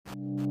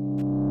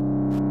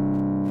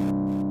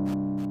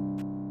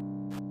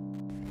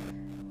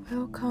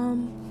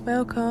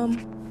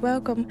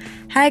Welcome.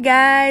 Hi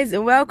guys,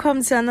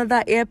 welcome to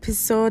another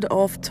episode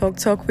of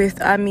Talk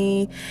with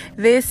Ami.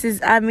 This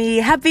is Ami.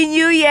 Happy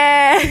New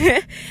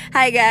Year!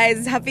 Hi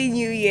guys, Happy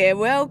New Year.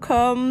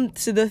 Welcome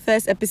to the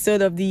first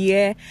episode of the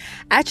year.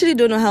 I actually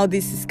don't know how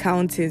this is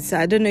counted, so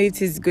I don't know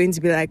if it's going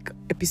to be like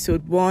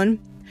episode 1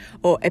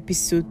 or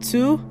episode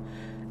 2.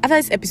 After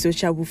this episode,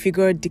 we'll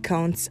figure the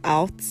counts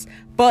out.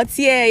 But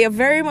yeah, you're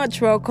very much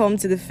welcome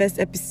to the first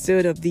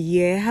episode of the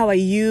year. How are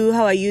you?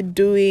 How are you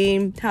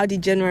doing? How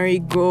did January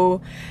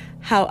go?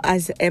 How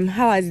has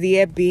the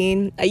year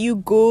been? Are you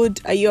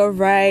good? Are you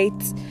alright?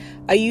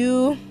 Are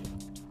you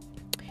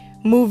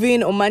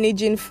moving or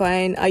managing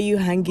fine? Are you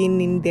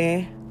hanging in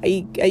there? Are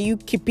you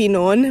keeping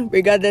on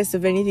regardless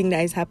of anything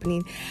that is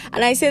happening?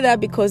 And I say that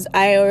because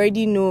I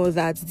already know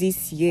that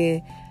this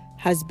year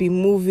has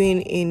been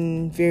moving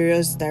in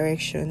various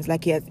directions.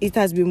 Like it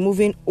has been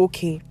moving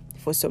okay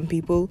for some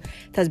people.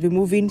 It has been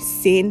moving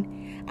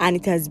sane, and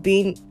it has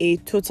been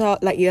it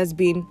has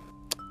been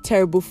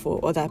terrible for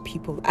other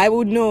people. I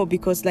would know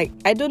because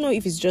I don't know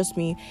if it's just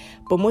me,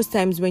 but most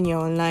times when you're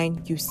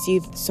online, you see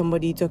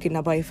somebody talking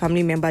about a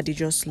family member they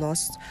just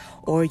lost,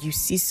 or you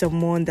see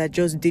someone that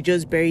they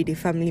just buried a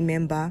family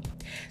member.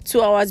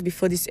 2 hours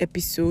before this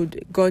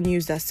episode, got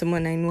news that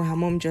someone I know, her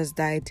mom just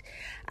died.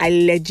 I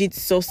legit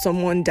saw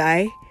someone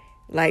die.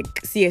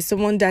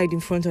 Someone died in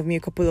front of me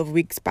a couple of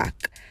weeks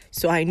back.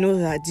 So I know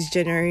that this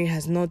January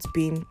has not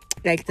been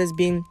there's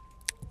been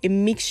a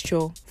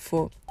mixture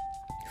for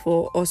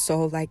us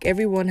all.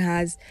 Everyone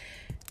has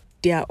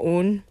their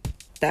own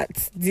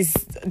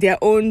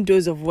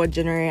dose of what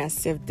January has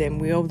served them.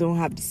 We all don't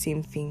have the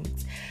same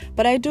things.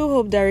 But I do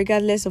hope that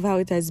regardless of how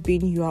it has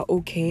been, you are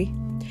okay,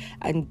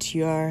 and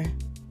you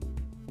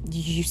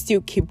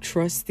still keep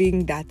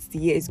trusting that the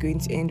year is going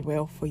to end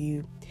well for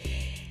you.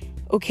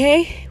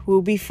 Okay,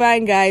 we'll be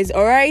fine, guys.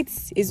 All right,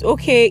 it's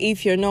okay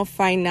if you're not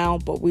fine now,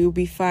 but we'll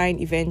be fine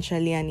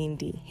eventually and in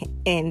the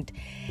end.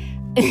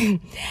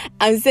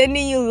 I'm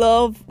sending you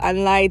love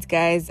and light,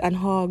 guys, and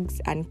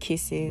hugs and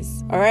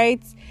kisses. All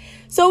right,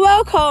 so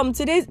welcome to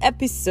today's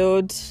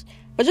episode.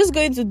 We're just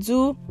going to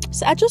do.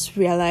 So I just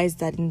realized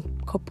that in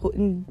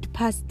the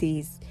past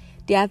days,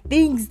 there are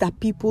things that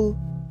people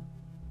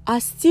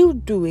are still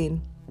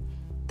doing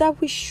that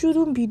we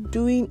shouldn't be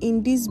doing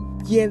in this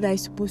year that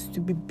is supposed to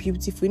be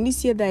beautiful, in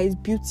this year that is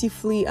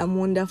beautifully and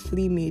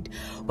wonderfully made.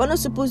 We're not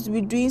supposed to be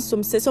doing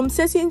some certain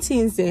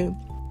things.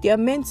 They are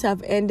meant to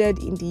have ended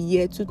in the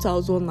year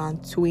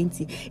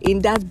 2020, in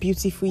that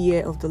beautiful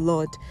year of the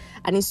Lord.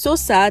 And it's so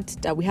sad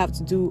that we have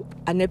to do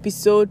an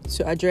episode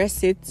to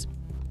address it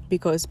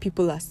because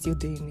people are still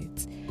doing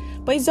it.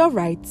 But it's all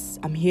right.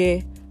 I'm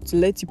here to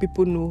let you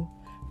people know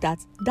that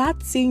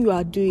thing you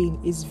are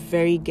doing is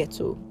very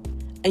ghetto.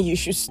 And you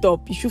should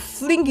stop. You should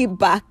fling it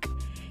back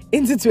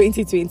into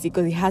 2020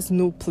 because it has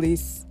no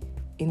place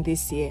in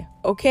this year.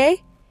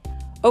 Okay?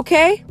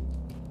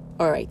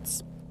 All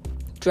right.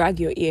 Drag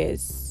your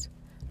ears.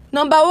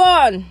 Number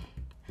 1,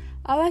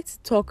 I like to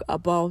talk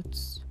about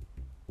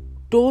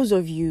those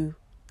of you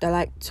that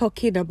like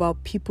talking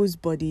about people's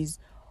bodies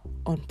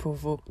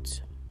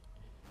unprovoked.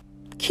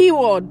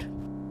 Keyword,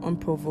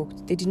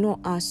 unprovoked. They did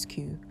not ask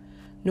you.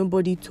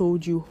 Nobody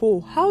told you,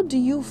 how do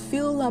you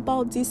feel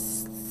about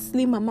this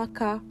Slim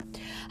Amaka?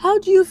 How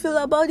do you feel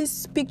about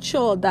this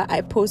picture that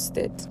I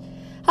posted?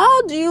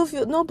 How do you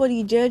feel?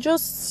 Nobody, they're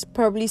just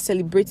probably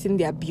celebrating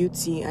their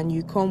beauty, and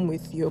you come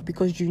with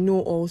because you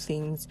know all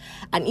things.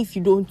 And if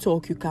you don't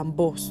talk, you can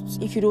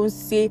boast. If you don't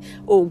say,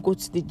 go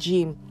to the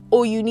gym.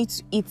 You need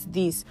to eat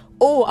this.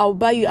 I'll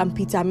buy you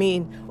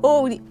amphetamine.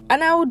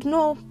 And I would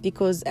know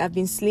because I've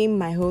been slim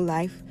my whole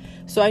life.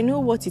 So I know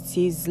what it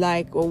is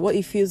like, or what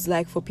it feels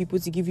like for people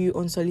to give you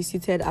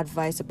unsolicited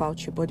advice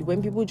about your body.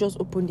 When people just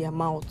open their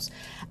mouths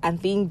and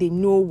think they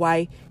know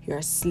why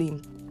you're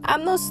slim.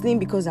 I'm not slim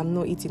because I'm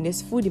not eating.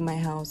 There's food in my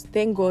house.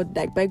 Thank God,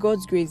 by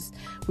God's grace,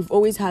 we've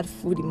always had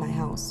food in my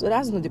house. So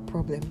that's not the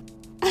problem.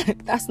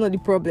 That's not the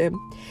problem.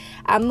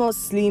 I'm not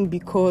slim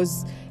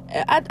because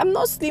I'm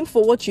not slim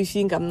for what you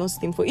think I'm not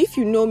slim for. If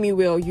you know me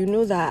well, you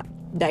know that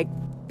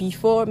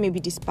before maybe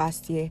this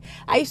past year,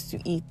 I used to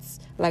eat.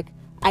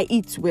 I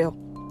eat well.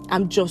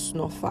 I'm just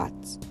not fat.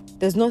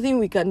 There's nothing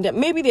we can do.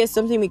 Maybe there's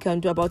something we can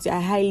do about it. I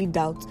highly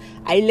doubt.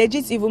 I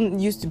legit even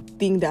used to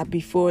think that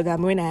before, that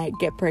when I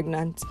get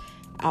pregnant,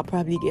 I'll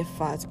probably get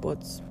fat.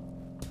 But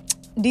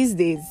these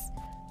days,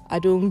 I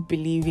don't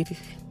believe it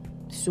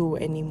so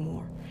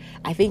anymore.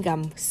 I think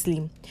I'm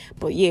slim.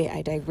 But yeah,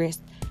 I digress.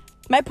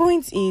 My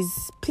point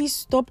is, please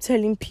stop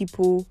telling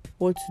people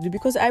what to do,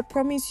 because I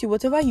promise you,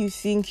 whatever you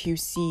think you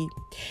see,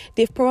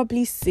 they've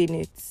probably seen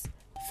it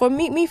For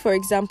me, for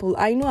example,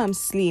 I know I'm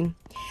slim,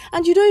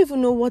 and you don't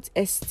even know what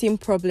esteem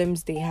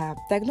problems they have.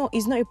 Like, no,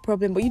 it's not a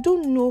problem, but you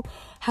don't know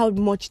how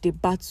much they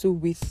battle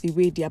with the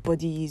way their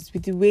body is,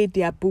 with the way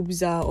their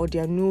boobs are, or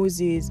their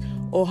noses,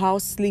 or how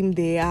slim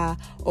they are,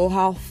 or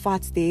how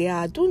fat they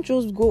are. Don't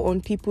just go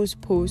on people's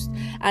posts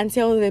and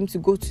tell them to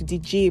go to the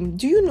gym.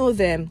 Do you know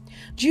them?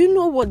 Do you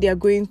know what they are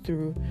going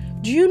through?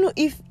 Do you know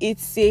if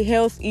it's a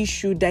health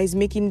issue that is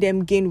making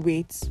them gain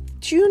weight?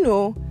 Do you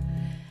know?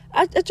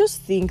 I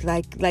just think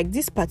like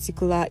this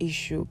particular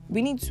issue,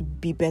 we need to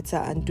be better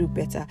and do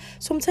better.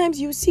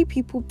 Sometimes you see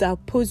people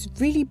that post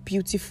really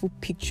beautiful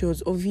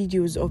pictures or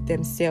videos of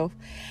themselves,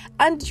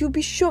 and you'll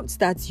be shocked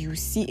that you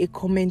see a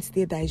comment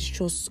there that is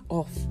just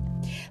off.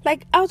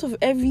 Like, out of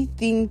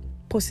everything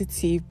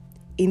positive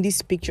in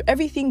this picture,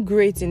 everything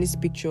great in this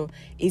picture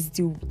is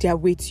their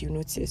weight, you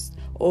noticed,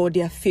 or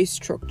their face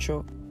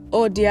structure,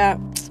 or their...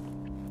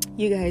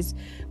 You guys,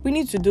 we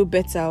need to do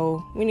better.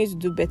 We need to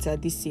do better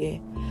this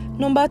year.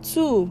 Number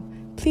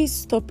 2, please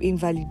stop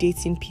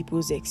invalidating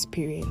people's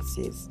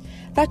experiences.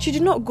 That you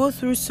did not go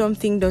through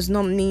something does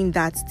not mean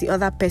that the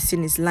other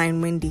person is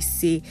lying when they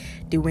say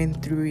they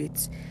went through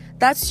it.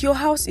 That your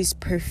house is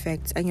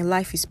perfect and your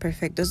life is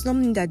perfect does not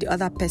mean that the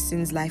other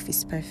person's life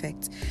is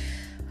perfect.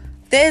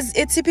 There's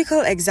a typical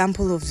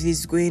example of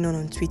this going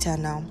on Twitter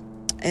now.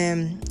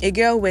 A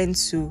girl went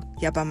to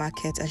Yaba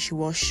Market and she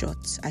was shot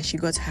and she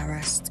got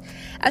harassed.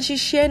 And she's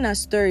sharing her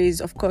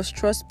stories, of course,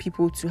 trust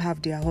people to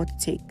have their hot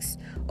takes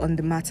on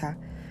the matter.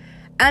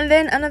 And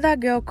then another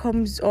girl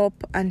comes up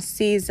and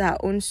says her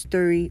own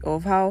story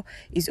of how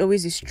it's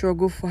always a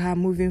struggle for her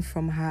moving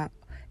from her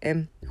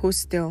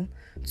hostel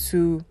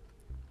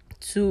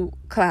to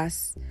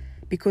class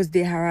because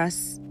they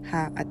harass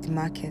her at the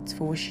market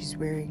for what she's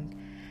wearing.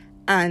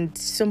 And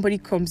somebody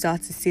comes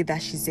out to say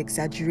that she's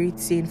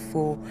exaggerating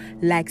for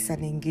likes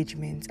and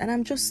engagement. And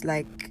I'm just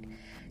like,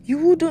 you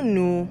wouldn't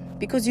know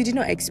because you did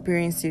not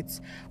experience it.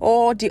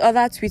 Or the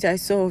other tweet I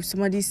saw of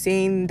somebody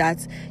saying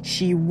that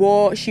she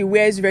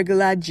wears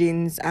regular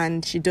jeans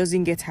and she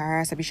doesn't get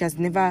harassed. I mean, she has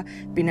never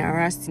been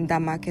harassed in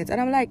that market. And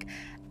I'm like,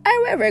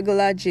 I wear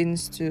regular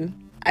jeans too.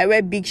 I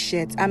wear big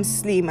shirts. I'm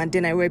slim and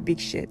then I wear big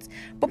shirts.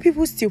 But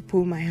people still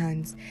pull my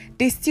hands.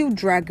 They still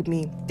drag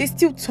me. They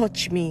still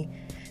touch me.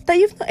 That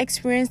you've not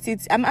experienced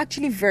it, I'm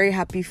actually very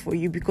happy for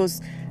you,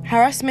 because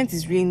harassment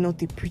is really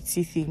not a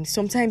pretty thing.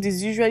 Sometimes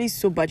it's usually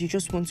so bad you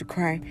just want to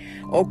cry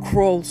or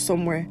crawl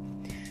somewhere.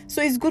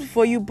 So it's good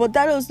for you, but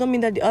that does not mean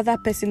that the other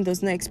person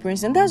does not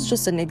experience it. And that's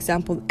just an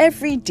example.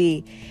 Every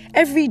day,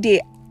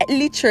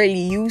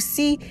 literally, you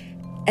see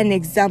an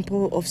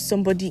example of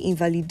somebody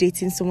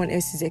invalidating someone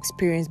else's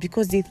experience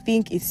because they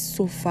think it's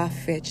so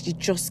far-fetched. It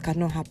just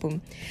cannot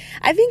happen.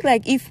 I think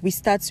like if we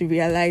start to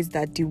realize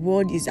that the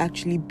world is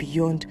actually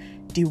beyond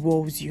the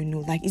walls, you know,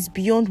 like it's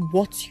beyond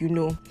what you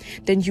know,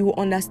 then you will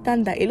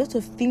understand that a lot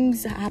of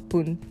things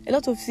happen, a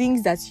lot of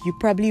things that you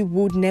probably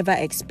would never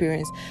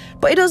experience.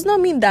 But it does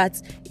not mean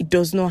that it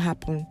does not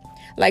happen.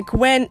 Like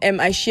when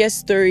I shared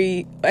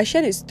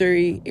a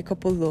story a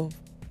couple of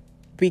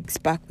weeks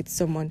back with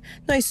someone,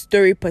 not a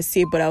story per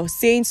se, but I was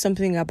saying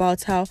something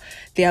about how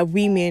there are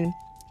women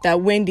that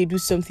when they do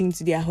something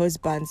to their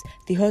husbands,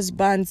 the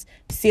husbands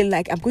say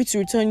like, I'm going to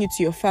return you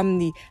to your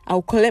family,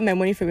 I'll collect my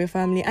money from your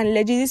family. And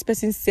legit, this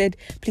person said,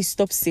 please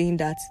stop saying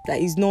that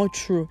is not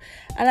true.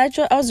 And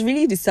I was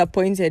really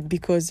disappointed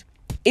because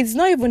it's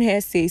not even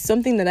hearsay, it's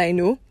something that I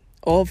know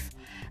of.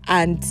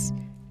 And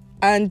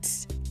I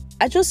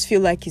just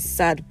feel like it's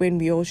sad when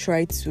we all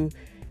try to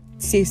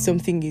say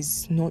something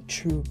is not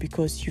true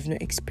because you've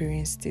not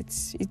experienced it.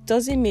 It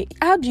doesn't make...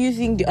 How do you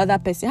think the other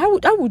person...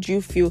 How would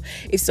you feel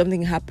if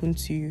something happened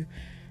to you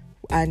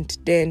and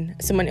then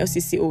someone else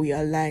will say, oh,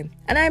 you're lying?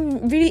 And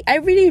I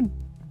really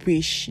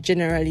wish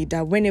generally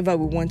that whenever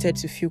we wanted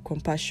to feel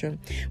compassion,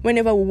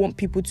 whenever we want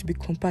people to be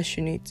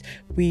compassionate,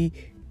 we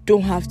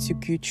don't have to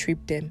guilt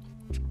trip them.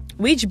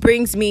 Which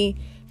brings me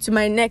to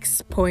my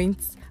next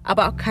point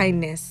about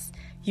kindness.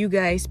 You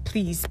guys,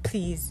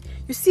 please,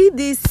 you see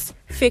this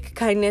fake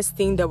kindness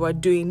thing that we're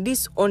doing,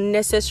 this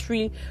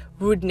unnecessary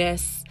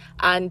rudeness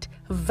and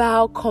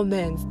vile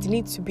comments. They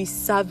need to be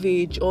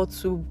savage or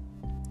to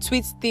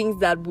tweet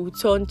things that will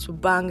turn to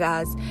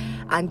bangers,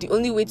 and the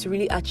only way to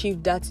really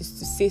achieve that is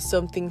to say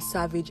something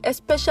savage,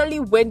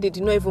 especially when they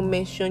did not even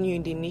mention you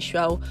in the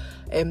initial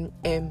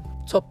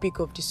topic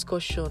of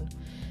discussion.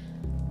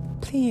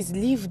 Please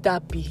leave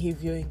that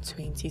behavior in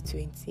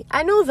 2020.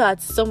 I know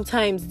that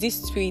sometimes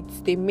these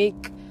tweets, they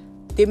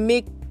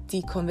make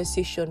the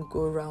conversation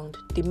go around.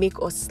 They make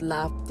us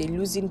laugh. They're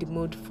losing the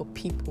mood for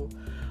people.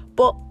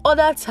 But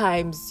other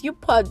times,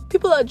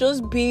 people are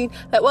just being,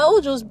 like, we're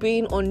all just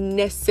being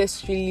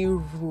unnecessarily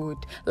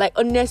rude, like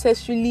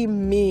unnecessarily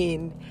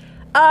mean.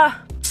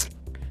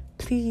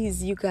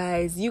 Please, you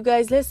guys,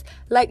 let's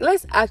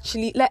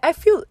actually, like, I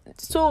feel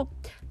so.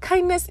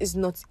 Kindness is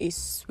not a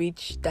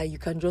switch that you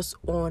can just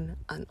on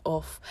and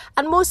off.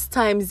 And most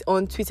times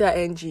on Twitter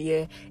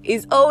NG,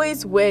 is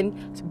always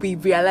when we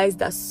realize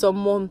that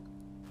someone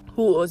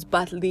who was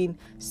battling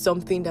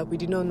something that we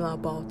did not know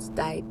about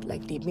died,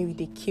 like maybe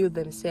they killed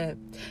themselves,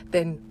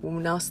 then we'll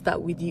now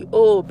start with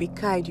be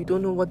kind, you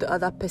don't know what the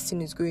other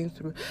person is going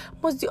through.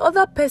 Must the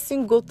other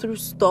person go through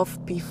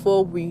stuff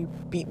before we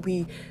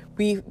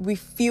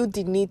feel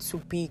the need to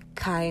be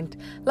kind?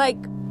 Like,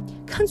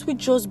 can't we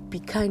just be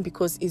kind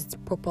because it's the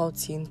proper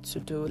thing to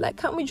do? Like,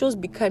 can't we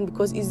just be kind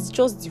because it's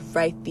just the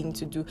right thing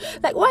to do?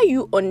 Like, why are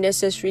you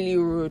unnecessarily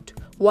rude?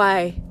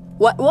 Why?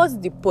 What's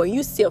the point?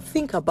 You self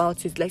think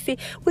about it. Like, say,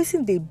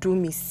 listen, they do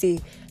me say,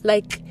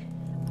 like,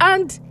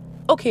 and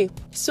okay,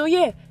 so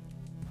yeah,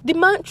 the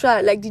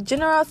mantra, like the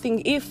general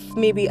thing, if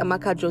maybe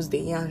Amaka just the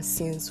yarn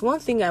since, one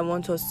thing I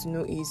want us to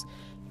know is,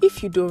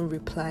 if you don't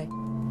reply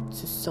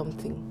to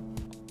something,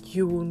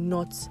 you will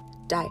not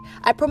die.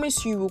 I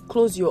promise you will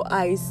close your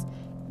eyes,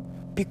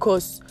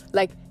 because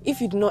like, if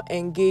you do not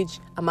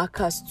engage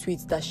Amaka's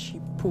tweets that she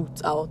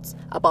put out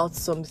about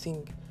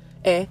something,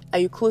 and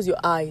you close your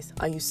eyes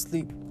and you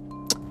sleep,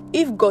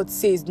 if God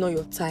says not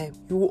your time,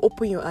 you will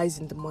open your eyes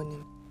in the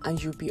morning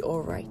and you'll be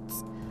all right.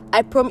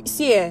 I promise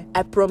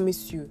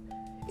you.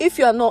 If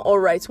you are not all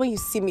right, when you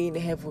see me in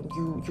heaven,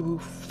 you will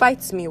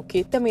fight me,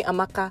 okay? Tell me,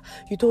 Amaka,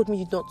 you told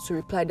me not to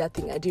reply that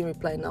thing. I didn't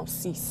reply now.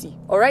 See.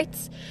 All right?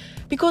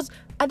 Because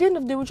at the end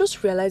of the day, we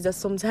just realize that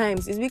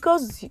sometimes it's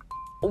because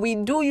we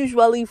do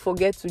usually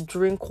forget to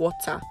drink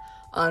water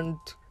and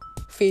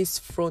face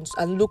front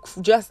and look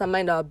just and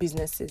mind our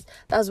businesses.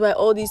 That's why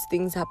all these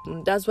things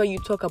happen. That's why you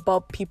talk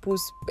about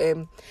people's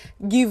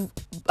give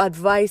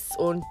advice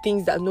on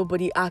things that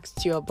nobody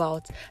asked you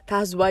about.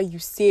 That's why you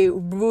say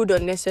rude,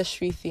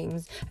 unnecessary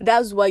things.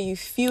 That's why you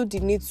feel the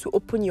need to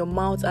open your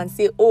mouth and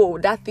say, oh,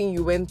 that thing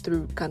you went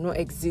through cannot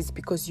exist,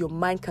 because your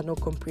mind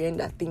cannot comprehend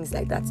that things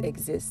like that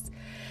exist.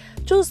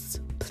 Just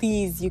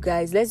please, you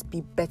guys, let's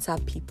be better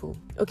people,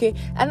 okay?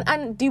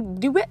 And the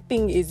weird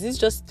thing is, it's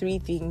just 3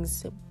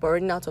 things, but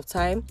running out of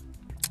time.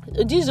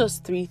 These are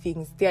just 3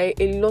 things. There are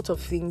a lot of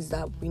things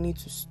that we need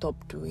to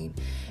stop doing.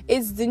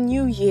 It's the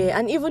new year,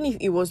 and even if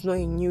it was not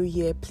a new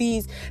year,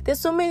 please, there's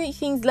so many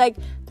things like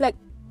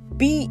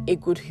be a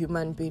good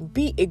human being,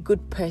 be a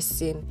good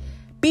person,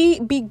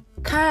 be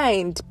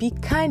kind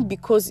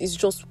because it's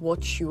just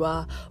what you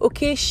are,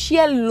 okay?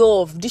 Share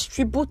love,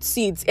 distribute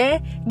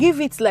it, give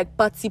it like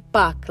party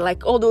pack,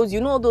 like all those,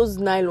 those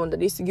nylon that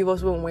they used to give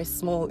us when we were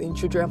small in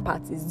children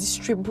parties.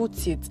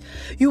 Distribute it.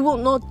 You will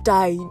not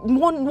die.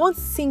 One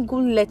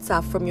single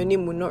letter from your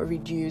name will not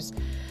reduce.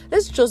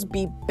 Let's just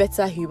be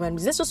better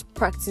humans. Let's just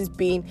practice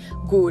being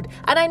good.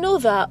 And I know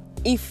that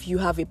if you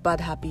have a bad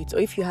habit, or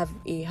if you have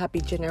a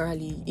habit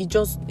generally, it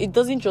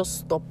doesn't just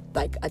stop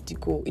like at the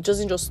goal. It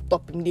doesn't just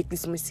stop immediately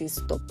somebody says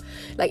stop.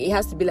 Like, it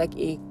has to be like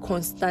a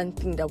constant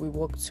thing that we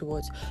work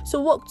towards.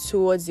 So work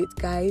towards it,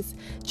 guys.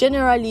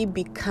 Generally,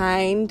 be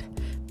kind,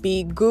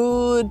 be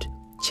good,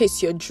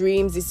 chase your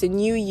dreams. It's a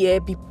new year.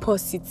 Be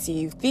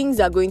positive. Things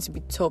are going to be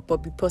tough,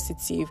 but be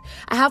positive.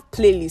 I have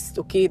playlists,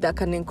 okay, that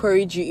can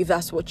encourage you if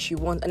that's what you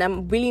want, and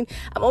I'm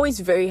always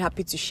very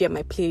happy to share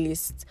my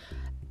playlist.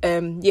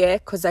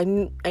 Because I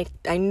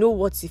know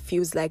what it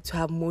feels like to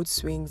have mood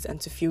swings and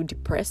to feel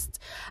depressed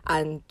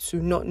and to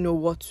not know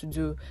what to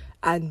do,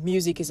 and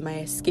music is my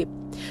escape.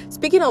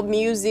 Speaking of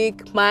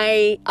music,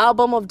 my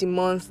album of the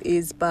month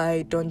is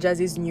by Don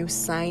Jazzy's new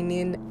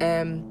signing.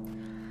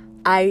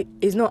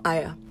 It's not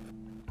Aya.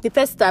 The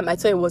first time I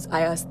thought it was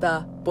Aya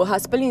Star, but her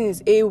spelling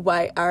is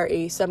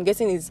Ayra, so I'm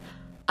guessing it's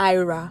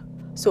Ira.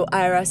 So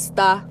Ira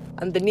Star,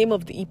 and the name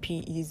of the EP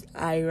is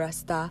Ira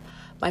Star.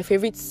 My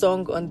favorite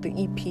song on the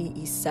EP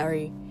is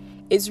Sorry.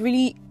 It's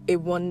really a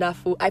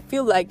wonderful, I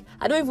know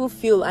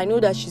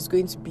that she's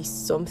going to be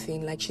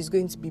something, like she's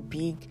going to be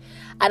big.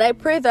 And I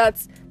pray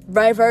that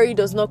rivalry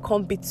does not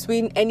come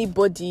between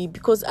anybody,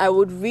 because I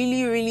would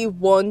really, really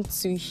want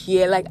to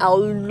hear, like, I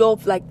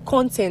love, like,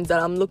 content that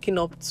I'm looking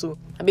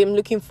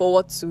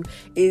forward to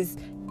is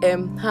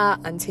her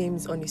and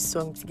Thames on a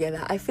song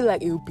together. I feel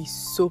like it would be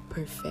so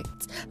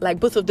perfect. Like,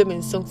 both of them in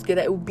a song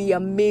together, it would be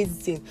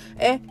amazing.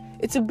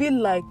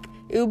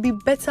 It would be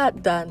better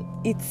than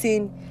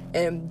eating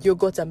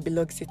yogurt and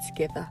Biloxi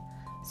together.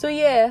 So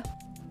yeah,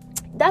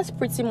 that's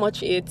pretty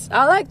much it.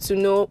 I'd like to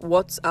know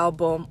what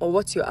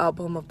your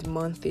album of the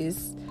month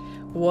is,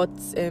 what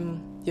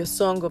your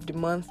song of the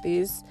month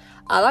is.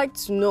 I like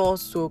to know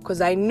also,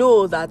 because I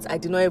know that I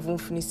did not even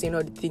finish saying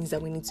all the things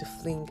that we need to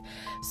fling.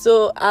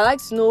 So I like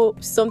to know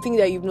something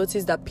that you've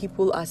noticed that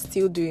people are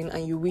still doing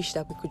and you wish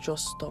that we could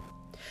just stop.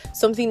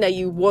 Something that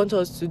you want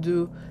us to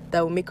do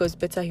that will make us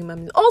better human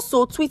beings.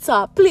 Also,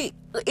 Twitter, please.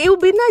 It would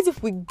be nice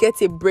if we get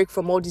a break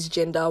from all these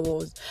gender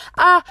wars.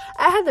 I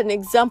had an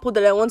example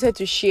that I wanted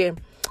to share.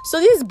 So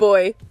this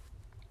boy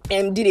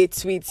did a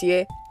tweet,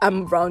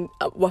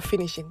 we're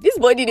finishing. This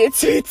boy did a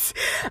tweet,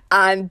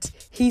 and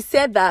he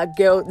said that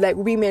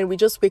women, we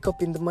just wake up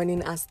in the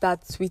morning and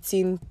start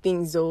tweeting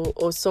things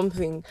or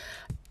something.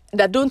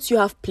 that don't you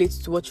have plates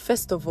to watch?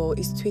 First of all,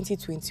 it's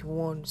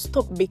 2021.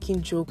 Stop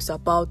making jokes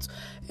about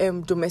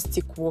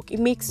domestic work. It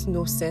makes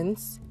no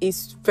sense.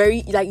 It's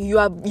very, like,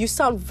 you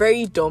sound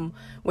very dumb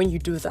when you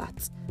do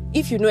that.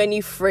 If you know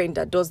any friend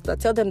that does that,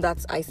 tell them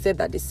that I said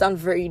that they sound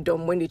very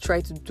dumb when they try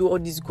to do all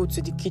this, go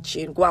to the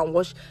kitchen, go and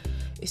wash.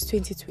 It's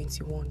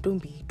 2021.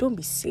 Don't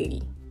be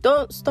silly.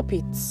 Don't stop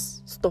it.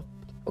 Stop.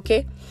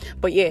 Okay?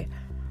 But yeah.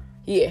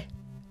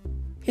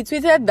 He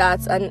tweeted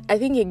that, and I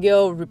think a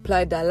girl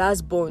replied that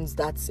last bonds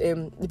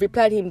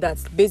replied him that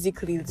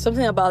basically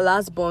something about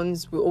last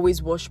bonds will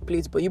always wash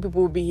plates, but you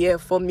people will be here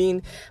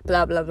forming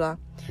blah blah blah.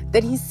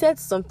 Then he said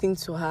something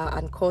to her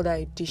and called her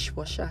a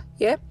dishwasher.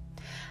 Yeah.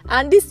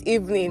 And this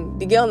evening,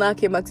 the girl now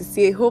came back to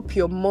say, hope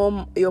your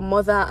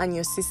mother and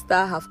your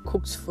sister have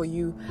cooked for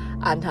you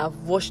and have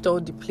washed all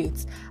the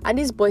plates. And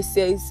this boy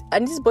says,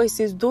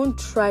 don't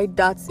try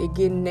that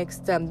again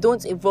next time.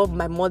 Don't involve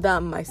my mother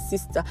and my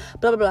sister.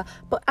 Blah, blah,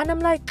 blah. And I'm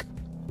like,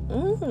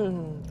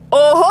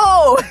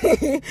 oh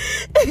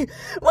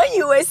when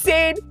you were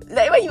saying,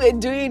 like, when you were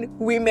doing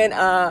women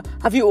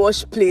have you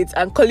washed plates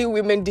and calling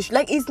women dish,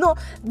 like, it's not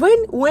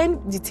when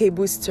the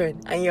tables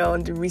turn and you're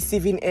on the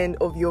receiving end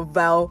of your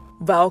vile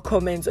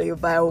comments or your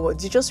vile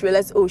words, you just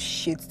realize, oh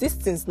shit, this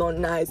thing's not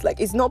nice. Like,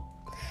 it's not,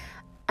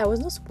 I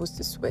was not supposed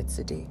to sweat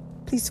today,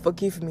 please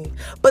forgive me.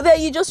 But then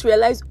you just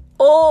realize,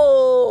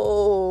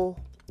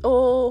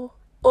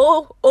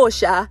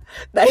 Sha,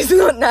 that is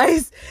not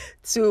nice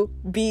to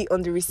be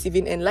on the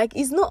receiving end. Like,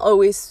 it's not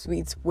always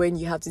sweet when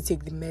you have to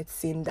take the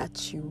medicine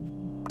that you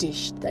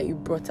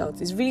brought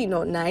out. It's really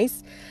not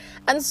nice.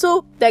 And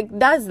so, like,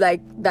 that's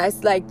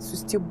like to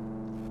still,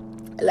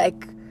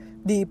 like,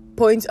 the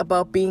point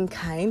about being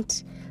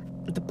kind,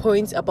 the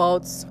point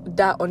about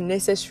that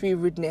unnecessary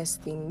rudeness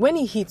thing. When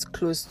it hits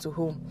close to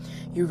home,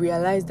 you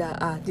realize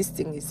that this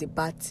thing is a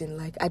bad thing.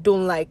 Like, I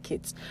don't like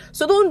it.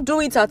 So don't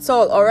do it at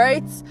all. All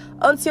right.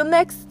 Until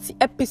next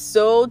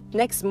episode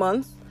next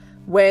month,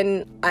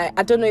 when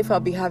I don't know if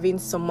I'll be having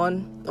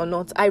someone or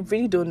not. I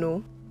really don't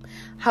know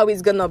how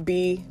it's gonna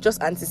be.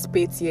 Just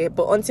anticipate here.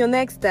 But until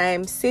next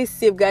time, stay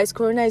safe, guys.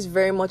 Corona is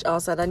very much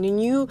outside, and the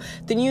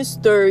new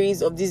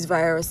stories of this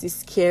virus is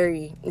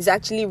scary. It's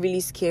actually really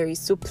scary.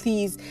 So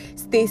please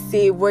stay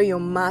safe. Wear your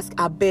mask.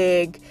 I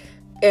beg.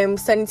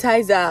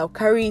 Sanitizer,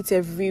 carry it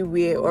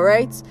everywhere. All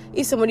right.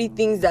 If somebody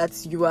thinks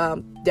that you are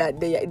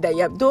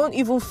don't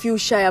even feel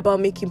shy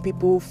about making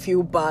people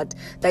feel bad.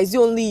 That is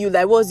only you.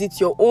 Like, was it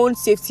your own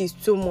safety is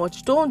too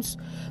much? Don't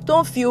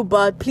feel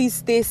bad. Please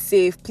stay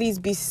safe. Please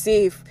be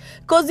safe.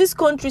 Because this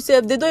country,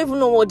 they don't even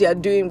know what they are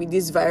doing with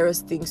this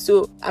virus thing.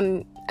 So I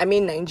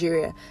mean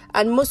Nigeria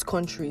and most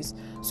countries.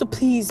 So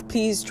please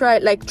try,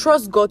 like,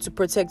 trust God to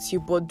protect you,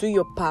 but do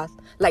your part.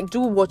 Like,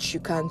 do what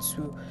you can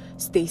to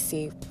stay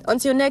safe.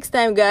 Until next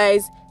time,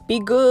 guys, be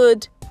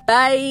good.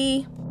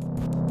 Bye.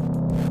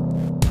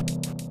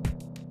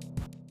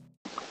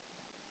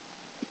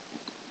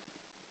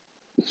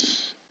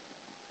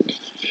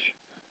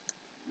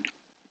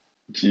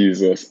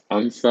 Jesus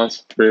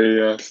answers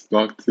prayers,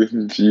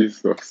 nothing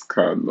Jesus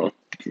cannot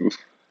do.